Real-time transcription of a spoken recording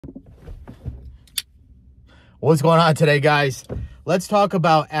What's going on today, guys? Let's talk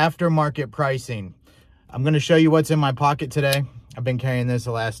about aftermarket pricing. I'm going to show you what's in my pocket today. I've been carrying this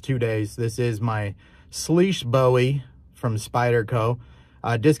the last 2 days. This is my Sleesh Bowie from Spyderco.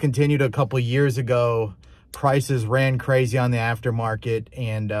 Discontinued a couple years ago. Prices ran crazy on the aftermarket,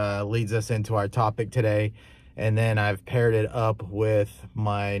 and leads us into our topic today. And then I've paired it up with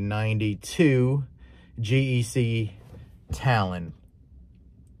my 92 GEC Talon.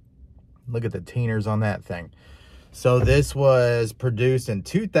 Look at the teeners on that thing. So this was produced in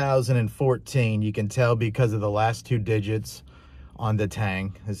 2014. You can tell because of the last 2 digits on the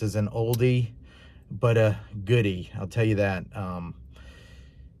tang. This is an oldie, but a goodie. I'll tell you that.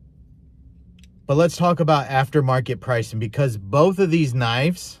 But let's talk about aftermarket pricing, because both of these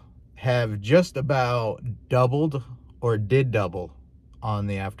knives have just about doubled or did double on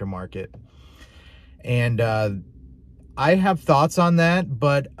the aftermarket. And I have thoughts on that,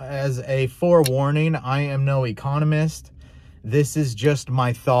 but as a forewarning, I am no economist. This is just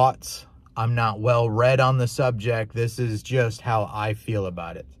my thoughts. I'm not well read on the subject. This is just how I feel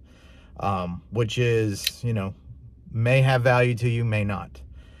about it, which is, you know, may have value to you, may not.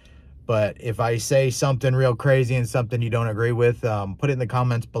 But if I say something real crazy and something you don't agree with, put it in the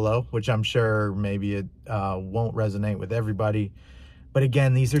comments below, which I'm sure maybe it won't resonate with everybody. But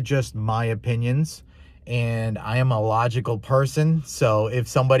again, these are just my opinions. And I am a logical person, so if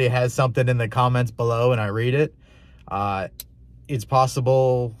somebody has something in the comments below and I read it, it's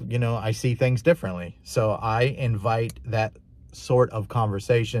possible, you know, I see things differently. So I invite that sort of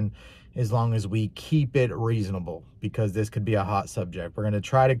conversation as long as we keep it reasonable, because this could be a hot subject. We're going to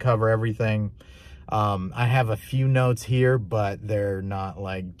try to cover everything. I have a few notes here, but they're not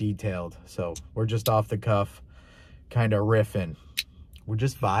like detailed. So we're just off the cuff, kind of riffing. We're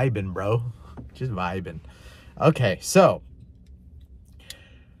just vibing, bro. Just vibing. Okay, so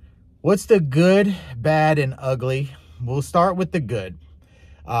what's the good, bad, and ugly? We'll start with the good.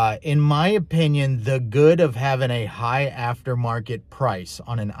 In my opinion, the good of having a high aftermarket price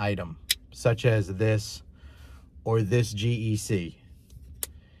on an item, such as this or this GEC.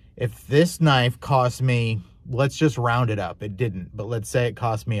 If this knife cost me, let's just round it up. It didn't, but let's say it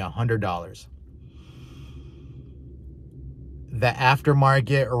cost me $100. The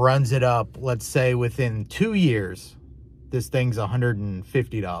aftermarket runs it up, let's say within 2 years, this thing's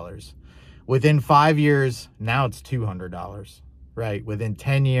 $150. Within 5 years, now it's $200, right? Within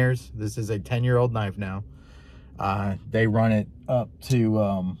 10 years, this is a 10-year-old knife now. They run it up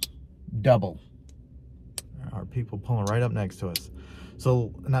to double. There are people pulling right up next to us.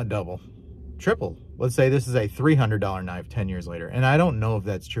 So not double, triple. Let's say this is a $300 knife 10 years later. And I don't know if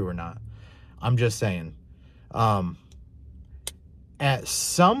that's true or not. I'm just saying. At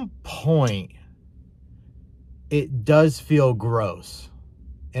some point, it does feel gross.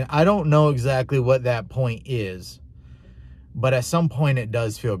 And I don't know exactly what that point is, but at some point it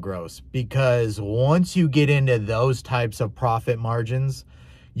does feel gross, because once you get into those types of profit margins,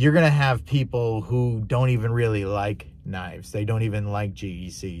 you're going to have people who don't even really like knives. They don't even like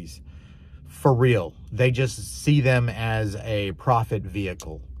GECs. For real. They just see them as a profit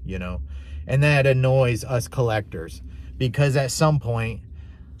vehicle, you know, and that annoys us collectors. Because at some point,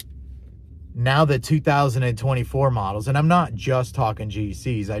 now the 2024 models, and I'm not just talking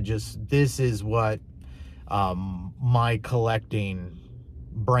GECs, this is what my collecting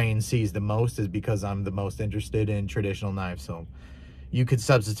brain sees the most, is because I'm the most interested in traditional knives. So you could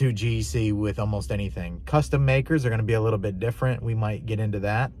substitute GEC with almost anything. Custom makers are going to be a little bit different. We might get into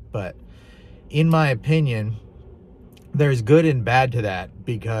that. But in my opinion, there's good and bad to that,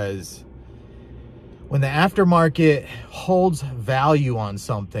 because when the aftermarket holds value on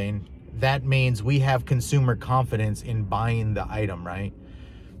something, that means we have consumer confidence in buying the item, right?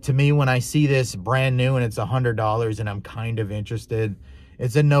 To me, when I see this brand new and it's $100 and I'm kind of interested,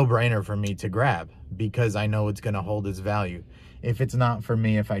 it's a no-brainer for me to grab, because I know it's going to hold its value. If it's not for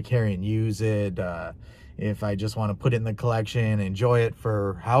me, if I carry and use it, if I just want to put it in the collection, enjoy it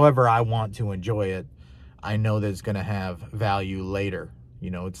for however I want to enjoy it, I know that it's going to have value later.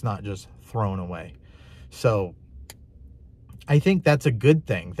 You know, it's not just thrown away. So I think that's a good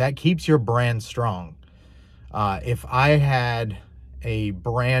thing. That keeps your brand strong. If I had a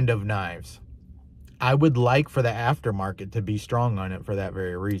brand of knives, I would like for the aftermarket to be strong on it for that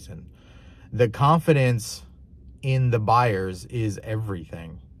very reason. The confidence in the buyers is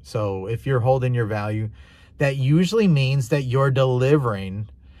everything. So if you're holding your value, that usually means that you're delivering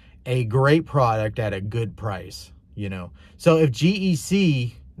a great product at a good price, you know. So if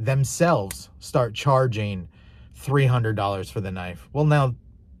GEC themselves start charging $300 for the knife, well, now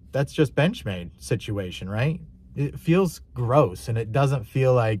that's just Benchmade situation, right? It feels gross, and it doesn't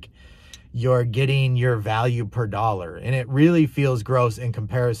feel like you're getting your value per dollar. And it really feels gross in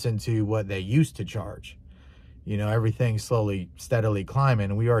comparison to what they used to charge. You know, everything's slowly, steadily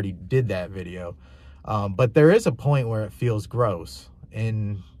climbing. We already did that video. But there is a point where it feels gross.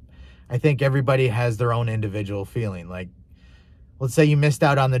 And I think everybody has their own individual feeling. Like, let's say you missed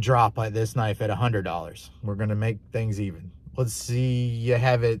out on the drop on this knife at $100. We're going to make things even. Let's see you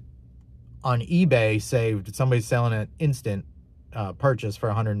have it on eBay saved. Somebody's selling an instant purchase for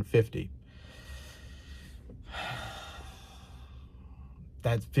 $150.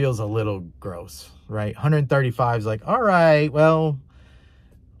 That feels a little gross, right? $135 is like, all right, well,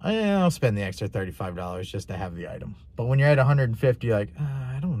 I'll spend the extra $35 just to have the item. But when you're at $150, you're like,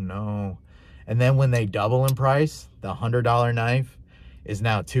 I don't know. And then when they double in price, the $100 knife is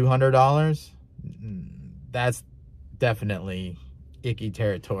now $200. That's definitely icky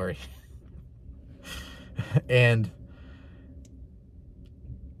territory. And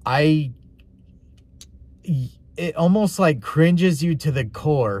it almost like cringes you to the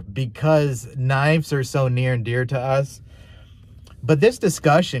core because knives are so near and dear to us. But this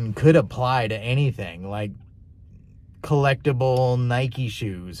discussion could apply to anything like collectible Nike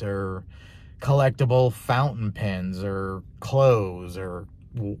shoes or collectible fountain pens or clothes or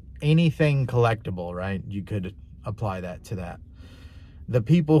anything collectible, right? You could apply that to that. The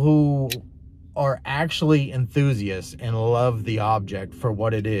people who are actually enthusiasts and love the object for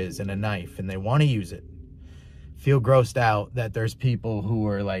what it is and a knife and they want to use it feel grossed out that there's people who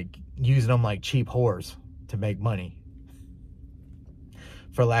are like using them like cheap whores to make money,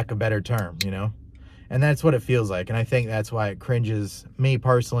 for lack of a better term, you know? And that's what it feels like. And I think that's why it cringes me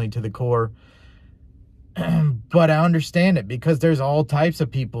personally to the core. But I understand it because there's all types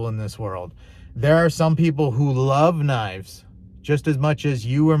of people in this world. There are some people who love knives just as much as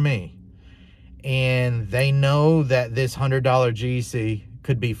you or me. And they know that this $100 GC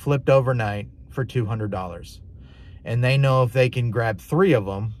could be flipped overnight for $200. And they know if they can grab 3 of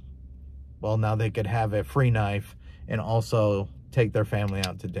them, well, now they could have a free knife and also take their family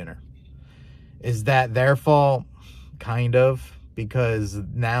out to dinner. Is that their fault? Kind of, because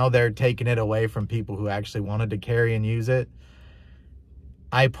now they're taking it away from people who actually wanted to carry and use it.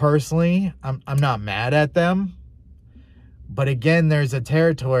 I personally, I'm not mad at them. But again, there's a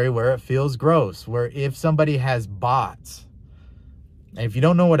territory where it feels gross, where if somebody has bots, and if you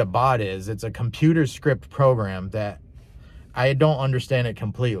don't know what a bot is, it's a computer script program that I don't understand it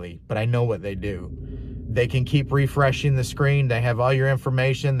completely, but I know what they do. They can keep refreshing the screen. They have all your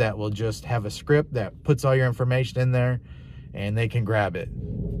information that will just have a script that puts all your information in there and they can grab it.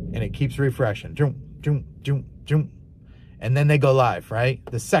 And it keeps refreshing. And then they go live, right?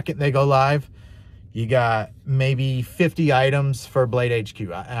 The second they go live, you got maybe 50 items for Blade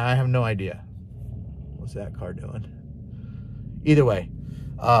HQ. I have no idea. What's that car doing? Either way,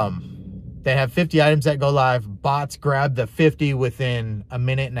 they have 50 items that go live. Bots grab the 50 within a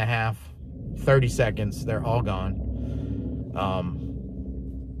minute and a half, 30 seconds. They're all gone.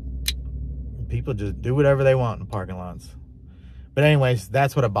 People just do whatever they want in parking lots. But anyways,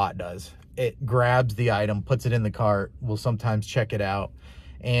 that's what a bot does. It grabs the item, puts it in the cart, will sometimes check it out.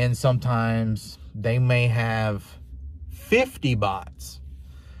 And sometimes they may have 50 bots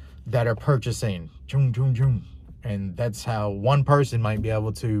that are purchasing. And that's how one person might be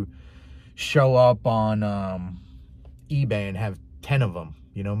able to show up on eBay and have 10 of them.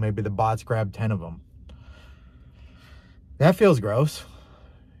 You know, maybe the bots grab 10 of them. That feels gross,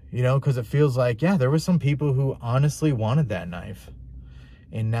 you know, because it feels like, yeah, there were some people who honestly wanted that knife.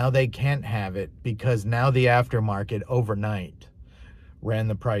 And now they can't have it because now the aftermarket overnight ran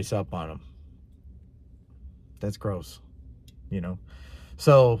the price up on them. That's gross, you know.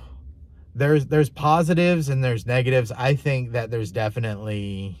 So there's positives and there's negatives. I think that there's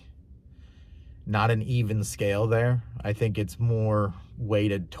definitely not an even scale there. I think it's more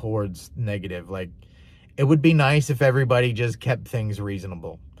weighted towards negative. Like, it would be nice if everybody just kept things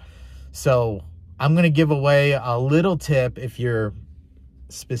reasonable. So I'm going to give away a little tip if you're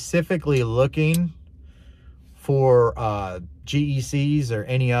specifically looking for GECs or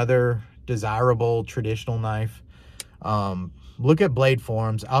any other desirable traditional knife. Look at Blade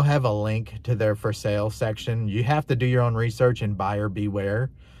Forums. I'll have a link to their for sale section. You have to do your own research and buyer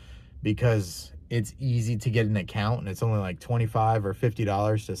beware because it's easy to get an account and it's only like $25 or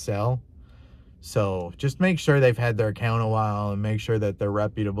 $50 to sell. So just make sure they've had their account a while and make sure that they're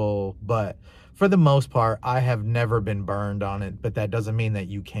reputable. But for the most part, I have never been burned on it, but that doesn't mean that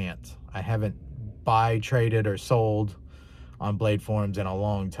you can't. I haven't traded or sold on Blade Forums in a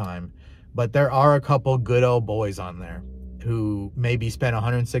long time, but there are a couple good old boys on there who maybe spent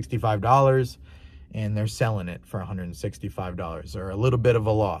 $165 and they're selling it for $165, or a little bit of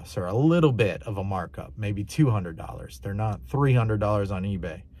a loss, or a little bit of a markup, maybe $200. They're not $300 on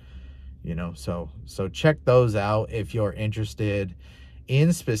eBay, you know. So check those out if you're interested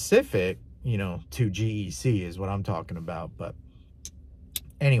in specific, you know, to GEC is what I'm talking about. But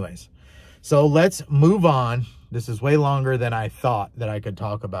anyways, so let's move on. This is way longer than I thought that I could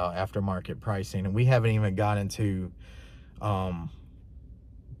talk about aftermarket pricing, and we haven't even got into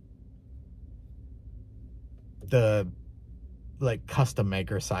the like custom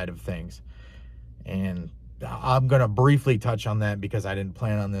maker side of things. And I'm going to briefly touch on that because I didn't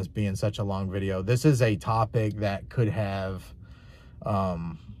plan on this being such a long video. This is a topic that could have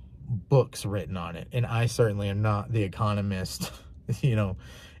books written on it, and I certainly am not the economist, you know,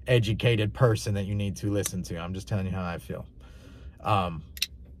 educated person that you need to listen to. I'm just telling you how I feel.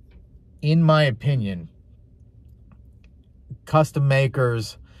 In my opinion, custom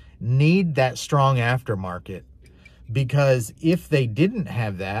makers need that strong aftermarket, because if they didn't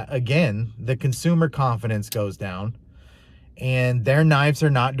have that, again, the consumer confidence goes down and their knives are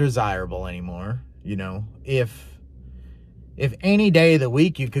not desirable anymore. You know, if any day of the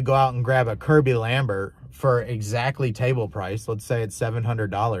week you could go out and grab a Kirby Lambert for exactly table price, let's say it's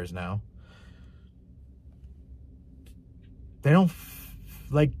 $700 now, they don't,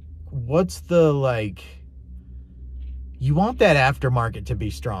 like, what's the, like, you want that aftermarket to be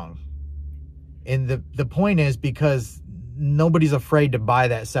strong. And the point is, because nobody's afraid to buy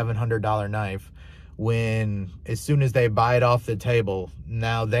that $700 knife, when as soon as they buy it off the table,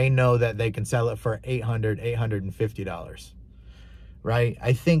 now they know that they can sell it for $800, $850, right?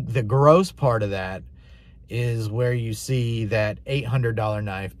 I think the gross part of that is where you see that $800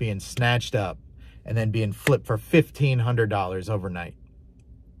 knife being snatched up and then being flipped for $1,500 overnight.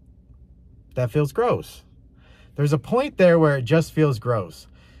 That feels gross. There's a point there where it just feels gross.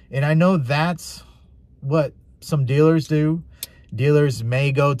 And I know that's what some dealers do. Dealers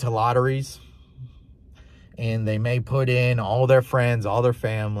may go to lotteries and they may put in all their friends, all their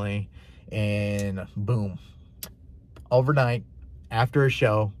family, and boom, overnight after a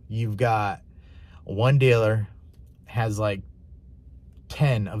show, you've got one dealer has like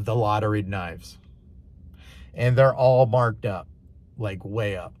 10 of the lotteried knives, and they're all marked up, like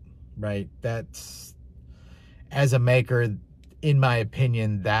way up, right? That's, as a maker, in my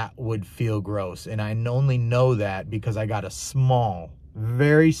opinion, that would feel gross. And I only know that because I got a small,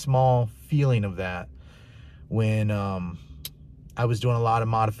 very small feeling of that when I was doing a lot of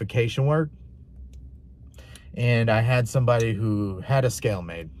modification work, and I had somebody who had a scale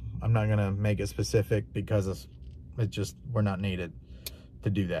made. I'm not gonna make it specific because it just, we're not needed to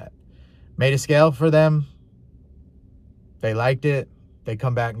do that. Made a scale for them. They liked it. They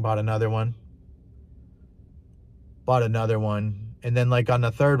come back and bought another one. And then, like, on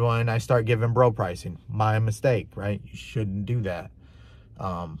the third one, I start giving bro pricing. My mistake, right? You shouldn't do that.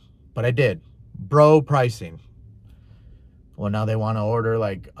 But I did. Bro pricing. Well, now they want to order,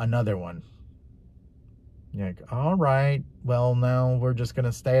 like, another one. You're like, all right, well, now we're just going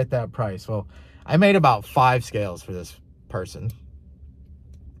to stay at that price. Well, I made about 5 scales for this person.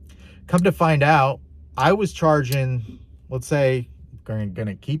 Come to find out, I was charging, let's say, going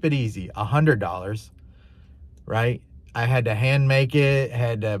to keep it easy, $100, right? I had to hand make it,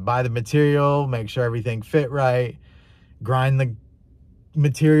 had to buy the material, make sure everything fit right, grind the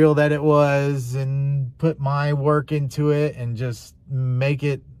material that it was, and put my work into it, and just make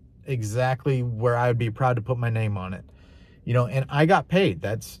it exactly where I would be proud to put my name on it. You know, and I got paid.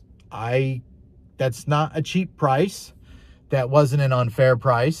 That's not a cheap price. That wasn't an unfair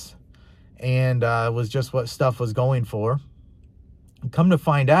price. And it was just what stuff was going for. Come to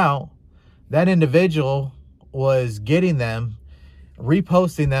find out, that individual was getting them,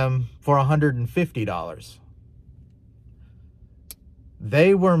 reposting them for $150.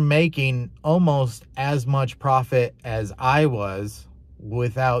 They were making almost as much profit as I was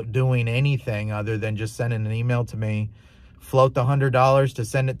without doing anything other than just sending an email to me, float the $100 to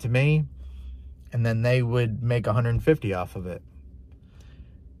send it to me, and then they would make $150 off of it.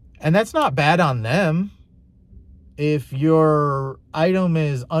 And that's not bad on them. If your item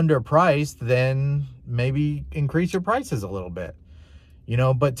is underpriced, then maybe increase your prices a little bit, you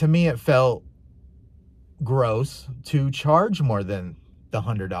know. But to me, it felt gross to charge more than the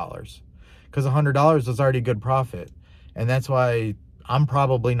 $100, because $100 was already good profit. And that's why I'm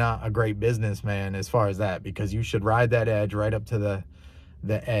probably not a great businessman as far as that, because you should ride that edge right up to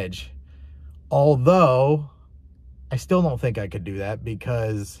the edge. Although I still don't think I could do that,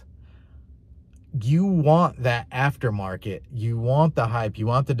 because you want that aftermarket, you want the hype, you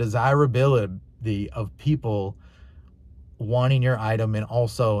want the desirability of people wanting your item and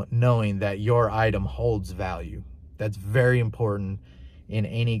also knowing that your item holds value. That's very important in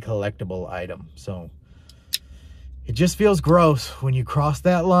any collectible item. So it just feels gross when you cross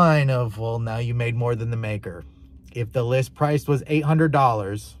that line of, well, now you made more than the maker. If the list price was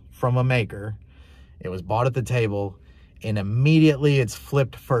 $800 from a maker, it was bought at the table, and immediately it's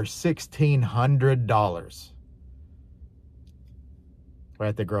flipped for $1,600. We're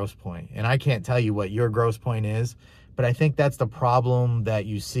at the gross point. And I can't tell you what your gross point is, but I think that's the problem that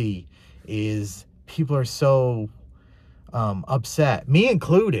you see, is people are so upset, me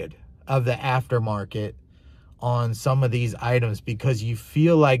included, of the aftermarket on some of these items, because you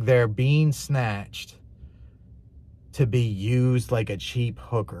feel like they're being snatched to be used like a cheap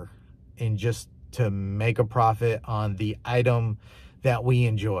hooker and just to make a profit on the item that we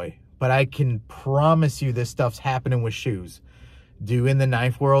enjoy. But I can promise you this stuff's happening with shoes. Do in the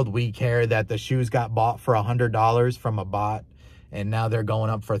knife world we care that the shoes got bought for $100 from a bot and now they're going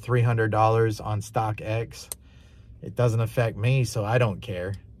up for $300 on StockX? It doesn't affect me, so I don't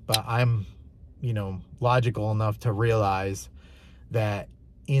care. But I'm, you know, logical enough to realize that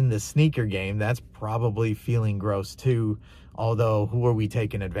in the sneaker game, that's probably feeling gross too. Although, who are we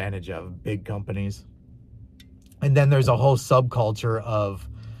taking advantage of? Big companies. And then there's a whole subculture of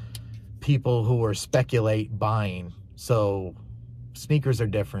people who are speculate buying. So sneakers are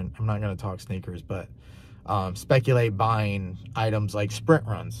different. I'm not going to talk sneakers, but speculate buying items like sprint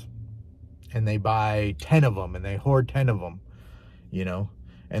runs. And they buy 10 of them and they hoard 10 of them, you know.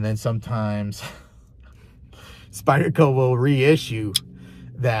 And then sometimes Spyderco will reissue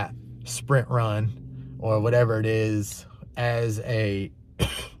that sprint run or whatever it is as a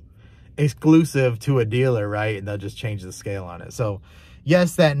exclusive to a dealer, right? And they'll just change the scale on it. So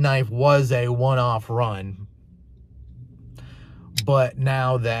yes, that knife was a one-off run, but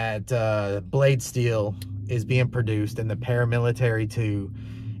now that blade steel is being produced in the paramilitary too,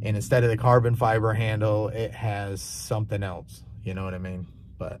 and instead of the carbon fiber handle, it has something else, you know what I mean?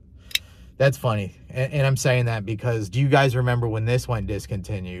 But that's funny. And I'm saying that because, do you guys remember when this went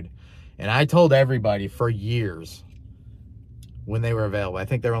discontinued? And I told everybody for years when they were available, I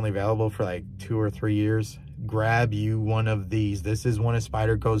think they're only available for like 2 or 3 years, grab you one of these. This is one of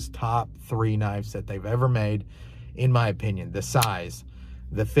Spyderco's top 3 knives that they've ever made, in my opinion. The size,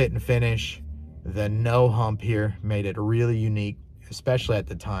 the fit and finish, the no hump here made it really unique, especially at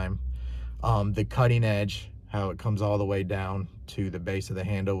the time. The cutting edge, how it comes all the way down to the base of the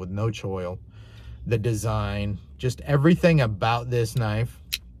handle with no choil. The design, just everything about this knife,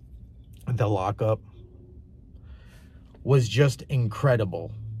 the lockup, was just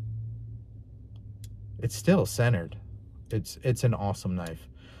incredible. It's still centered. It's an awesome knife.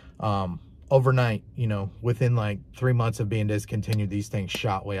 Overnight, you know, within like 3 months of being discontinued, these things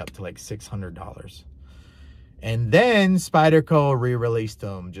shot way up to like $600. And then Spyderco re-released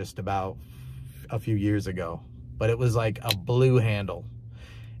them just about a few years ago. But it was like a blue handle.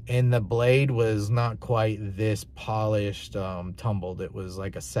 And the blade was not quite this polished, tumbled. It was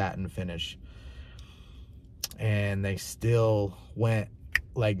like a satin finish. And they still went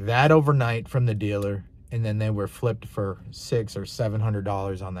like that overnight from the dealer. And then they were flipped for $600 or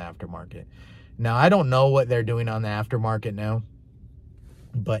 $700 on the aftermarket. Now, I don't know what they're doing on the aftermarket now.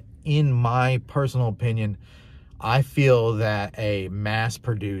 But in my personal opinion, I feel that a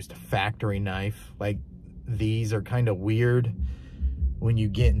mass-produced factory knife like these are kind of weird when you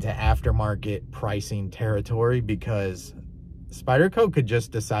get into aftermarket pricing territory, because Spyderco could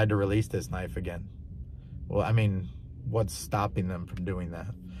just decide to release this knife again. Well, I mean, what's stopping them from doing that?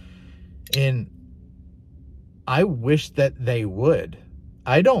 And I wish that they would.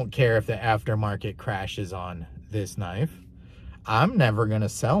 I don't care if the aftermarket crashes on this knife. I'm never going to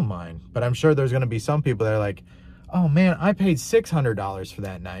sell mine, but I'm sure there's going to be some people that are like, oh man, I paid $600 for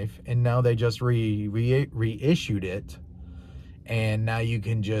that knife, and now they just reissued it, and now you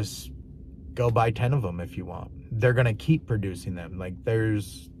can just go buy 10 of them if you want. They're going to keep producing them. Like,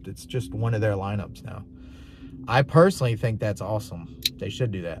 it's just one of their lineups now. I personally think that's awesome. They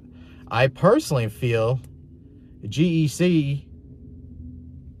should do that. I personally feel GEC,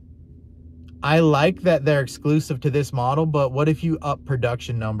 I like that they're exclusive to this model, but what if you up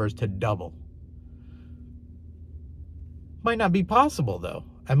production numbers to double? Might not be possible though.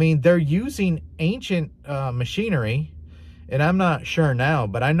 I mean, they're using ancient machinery, and I'm not sure now,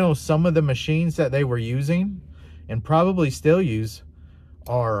 but I know some of the machines that they were using and probably still use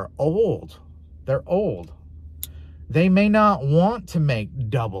are old. They're old. They may not want to make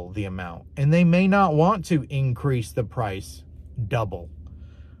double the amount, and they may not want to increase the price double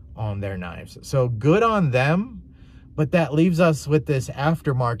on their knives. So good on them, but that leaves us with this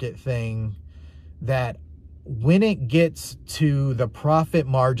aftermarket thing that when it gets to the profit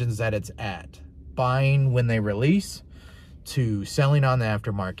margins that it's at, buying when they release to selling on the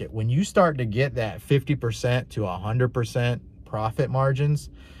aftermarket, when you start to get that 50% to 100% profit margins,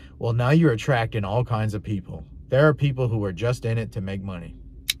 well, now you're attracting all kinds of people. There are people who are just in it to make money.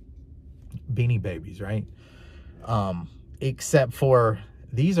 Beanie Babies, right? Except for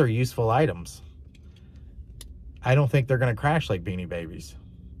these are useful items. I don't think they're going to crash like Beanie Babies,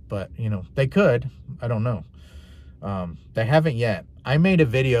 but you know, they could. I don't know. They haven't yet. I made a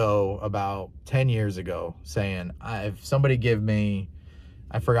video about 10 years ago saying, if somebody give me,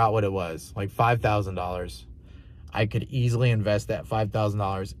 I forgot what it was, like $5,000, I could easily invest that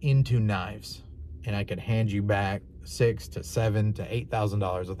 $5,000 into knives, and I could hand you back $6,000 to $7,000 to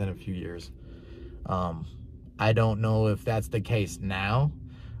 $8,000 within a few years. I don't know if that's the case now,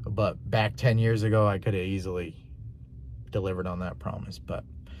 but back 10 years ago, I could have easily delivered on that promise. But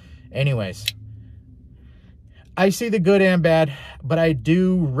anyways, I see the good and bad, but I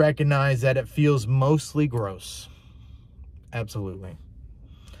do recognize that it feels mostly gross. Absolutely.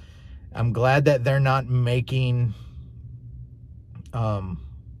 I'm glad that they're not making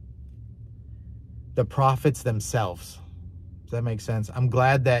the profits themselves. Does that make sense? I'm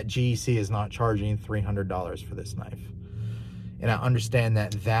glad that GEC is not charging $300 for this knife. And I understand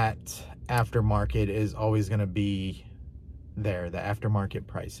that that aftermarket is always going to be there, the aftermarket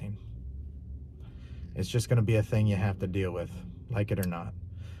pricing. It's just going to be a thing you have to deal with, like it or not.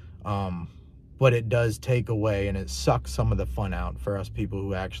 But it does take away, and it sucks some of the fun out for us people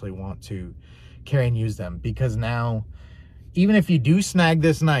who actually want to carry and use them. Because now, even if you do snag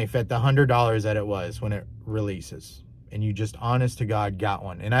this knife at the $100 that it was when it releases, and you just honest to God got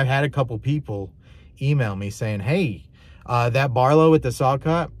one. And I've had a couple people email me saying, hey, that Barlow with the saw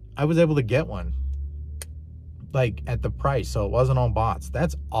cut, I was able to get one, like at the price, so it wasn't on bots.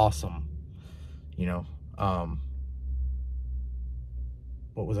 That's awesome. You know,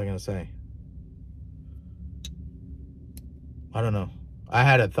 what was I going to say? I don't know. I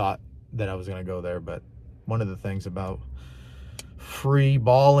had a thought that I was going to go there, but one of the things about free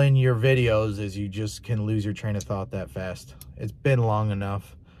balling your videos is you just can lose your train of thought that fast. It's been long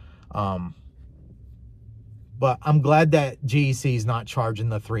enough. But I'm glad that GEC is not charging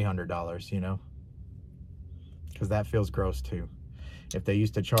the $300, you know, because that feels gross too. If they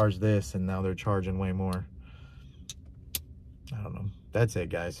used to charge this and now they're charging way more. I don't know. That's it,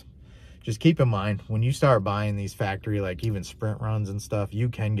 guys. Just keep in mind, when you start buying these factory, like even sprint runs and stuff, you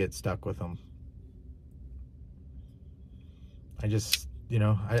can get stuck with them. I just, you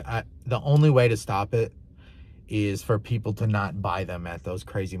know, the only way to stop it is for people to not buy them at those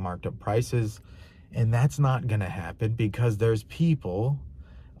crazy marked up prices. And that's not going to happen because there's people,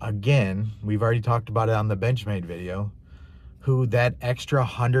 again, we've already talked about it on the Benchmade video, who that extra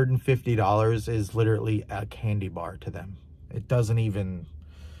 $150 is literally a candy bar to them. It doesn't even,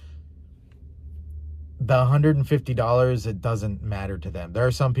 the $150, it doesn't matter to them. There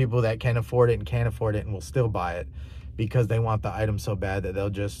are some people that can afford it and can't afford it and will still buy it because they want the item so bad that they'll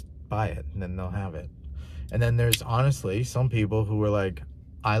just buy it and then they'll have it. And then there's honestly some people who were like,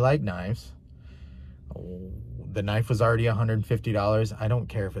 I like knives. The knife was already $150. I don't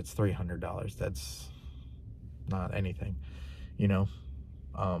care if it's $300. That's not anything. You know,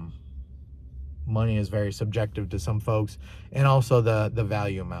 money is very subjective to some folks, and also the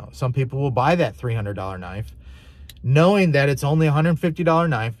value amount. Some people will buy that $300 knife knowing that it's only a $150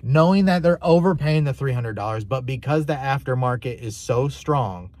 knife, knowing that they're overpaying the $300, but because the aftermarket is so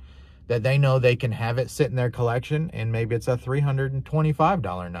strong that they know they can have it sit in their collection, and maybe it's a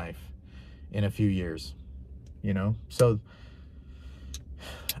 $325 knife in a few years, you know. So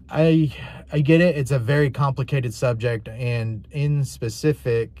I get it. It's a very complicated subject, and in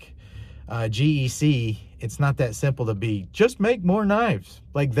specific, GEC, it's not that simple to be just make more knives.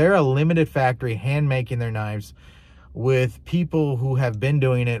 Like, they're a limited factory hand making their knives with people who have been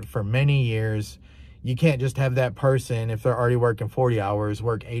doing it for many years. You can't just have that person, if they're already working 40 hours,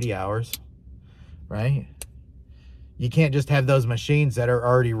 work 80 hours, right? You can't just have those machines that are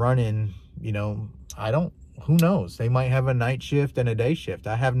already running, you know, who knows? They might have a night shift and a day shift.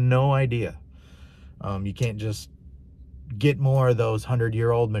 I have no idea. You can't just get more of those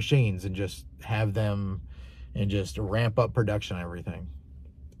 100-year-old machines and just have them and just ramp up production and everything.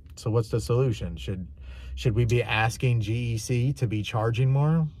 So what's the solution? Should we be asking GEC to be charging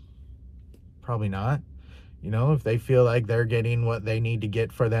more? Probably not. You know, if they feel like they're getting what they need to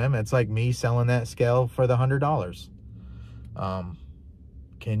get for them, it's like me selling that scale for the $100.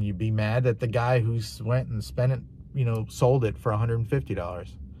 Can you be mad at the guy who's went and spent it, you know, sold it for $150?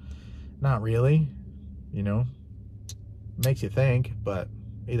 Not really, you know. Makes you think, but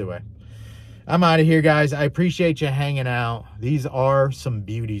either way. I'm out of here, guys. I appreciate you hanging out. These are some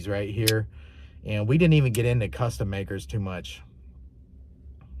beauties right here. And we didn't even get into custom makers too much.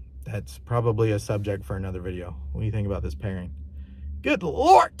 That's probably a subject for another video. What do you think about this pairing? Good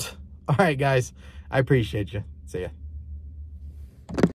Lord. All right, guys. I appreciate you. See ya.